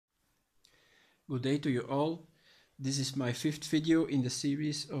Good day to you all. This is my 5th video in the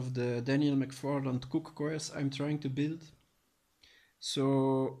series of the Daniel McFarland Cook coils I'm trying to build.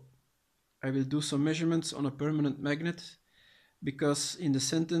 So I will do some measurements on a permanent magnet because in the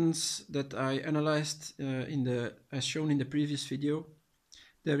sentence that I analyzed as shown in the previous video,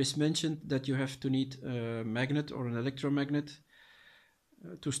 there is mentioned that you have to need a magnet or an electromagnet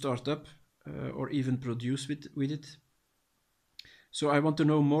to start up or even produce with it. So I want to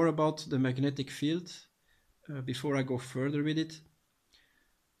know more about the magnetic field before I go further with it.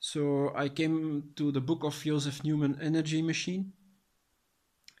 So I came to the book of Joseph Newman, Energy Machine,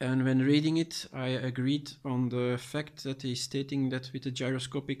 and when reading it I agreed on the fact that he's stating that with the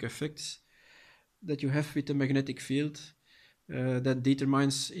gyroscopic effects that you have with the magnetic field that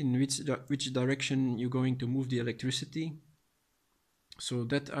determines in which direction you're going to move the electricity. So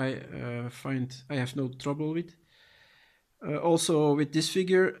that I find I have no trouble with. Also with this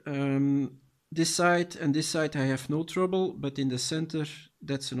figure, this side and this side I have no trouble, but in the center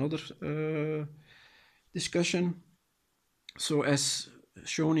that's another discussion. So as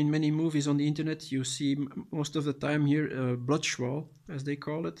shown in many movies on the internet, you see most of the time here a Blutschwall, as they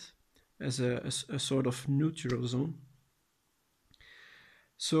call it, as a sort of neutral zone.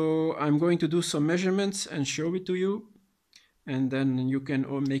 So I'm going to do some measurements and show it to you, and then you can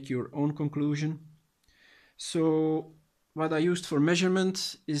make your own conclusion. So what I used for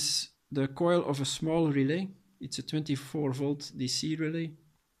measurement is the coil of a small relay. It's a 24 volt DC relay.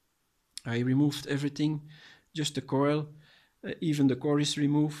 I removed everything, just the coil, even the core is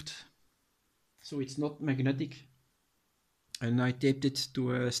removed, so it's not magnetic. And I taped it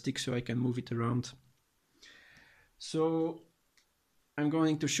to a stick so I can move it around. So I'm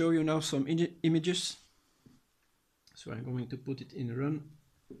going to show you now some images. So I'm going to put it in run,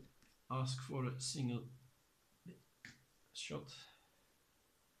 ask for a single shot.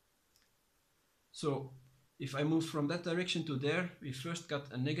 So if I move from that direction to there, we first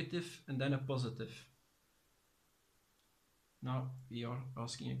got a negative and then a positive. Now we are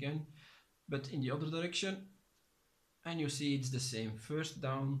asking again, but in the other direction, and you see it's the same, first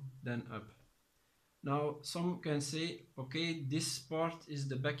down, then up. Now some can say, okay, this part is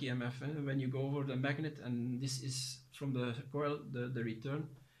the back EMF, when you go over the magnet, and this is from the coil, the return.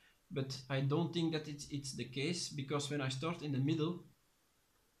 But I don't think that it's the case, because when I start in the middle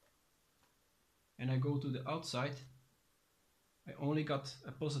and I go to the outside, I only got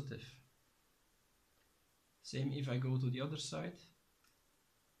a positive. Same if I go to the other side,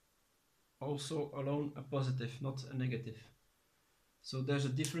 also alone a positive, not a negative. So there's a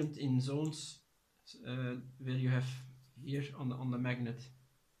difference in zones where you have here on the magnet.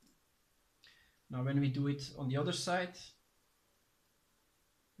 Now when we do it on the other side,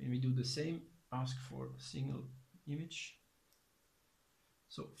 when we do the same, ask for a single image.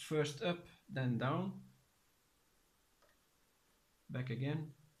 So first up, then down, back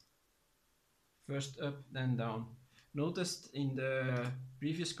again, first up, then down. Notice in the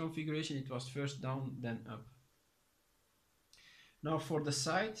previous configuration it was first down, then up. Now for the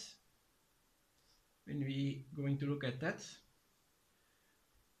side, when we going to look at that,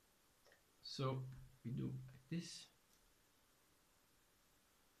 so we do like this,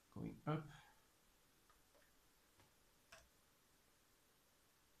 going up,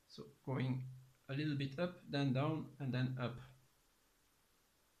 so going a little bit up, then down, and then up,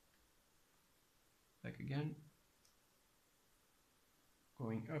 back again,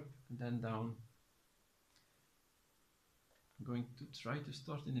 going up and then down. I'm going to try to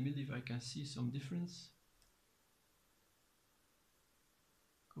start in the middle if I can see some difference.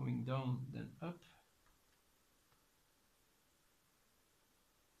 Going down, then up.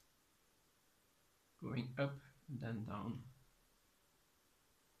 Going up and then down.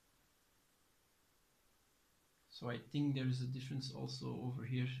 So I think there is a difference also over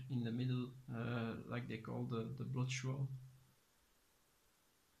here in the middle, like they call the Blutschwall.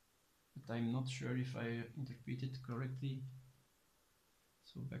 But I'm not sure if I interpret it correctly.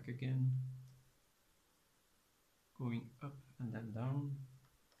 So back again, going up and then down.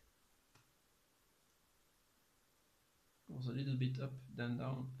 Goes a little bit up, then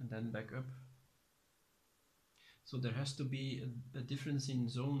down, and then back up. So there has to be a difference in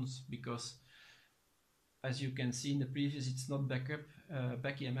zones, because as you can see in the previous, it's not back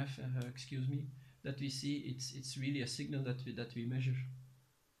EMF, excuse me, that we see. It's really a signal that we measure.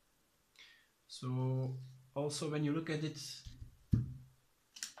 So also when you look at it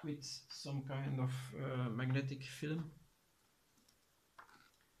with some kind of magnetic film,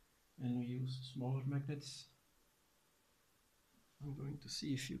 and we use smaller magnets, I'm going to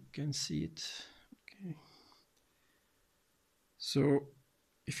see if you can see it. Okay. So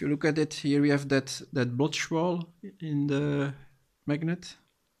if you look at it, here we have that blotch wall in the magnet.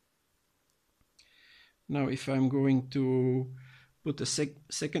 Now if I'm going to put a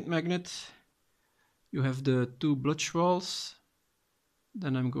second magnet, you have the two blotch walls,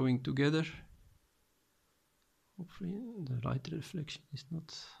 then I'm going together. Hopefully the light reflection is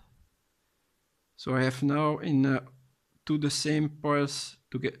not... So I have now in to the same piles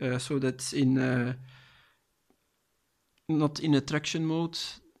to get, so that's in not in attraction mode.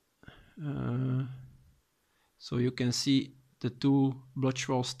 So you can see the two blotch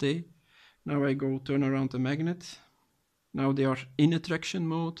walls stay. Now I go turn around the magnet. Now they are in attraction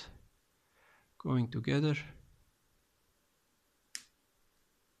mode, going together.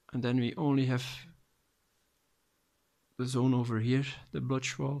 And then we only have the zone over here, the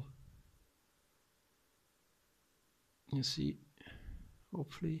blotch wall. You see,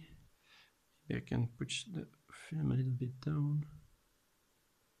 hopefully, maybe I can push the film a little bit down.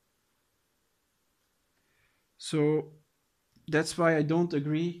 So that's why I don't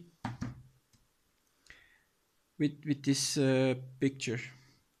agree with this picture.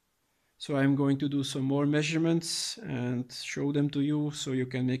 So I'm going to do some more measurements and show them to you so you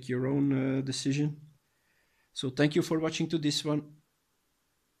can make your own decision. So thank you for watching to this one.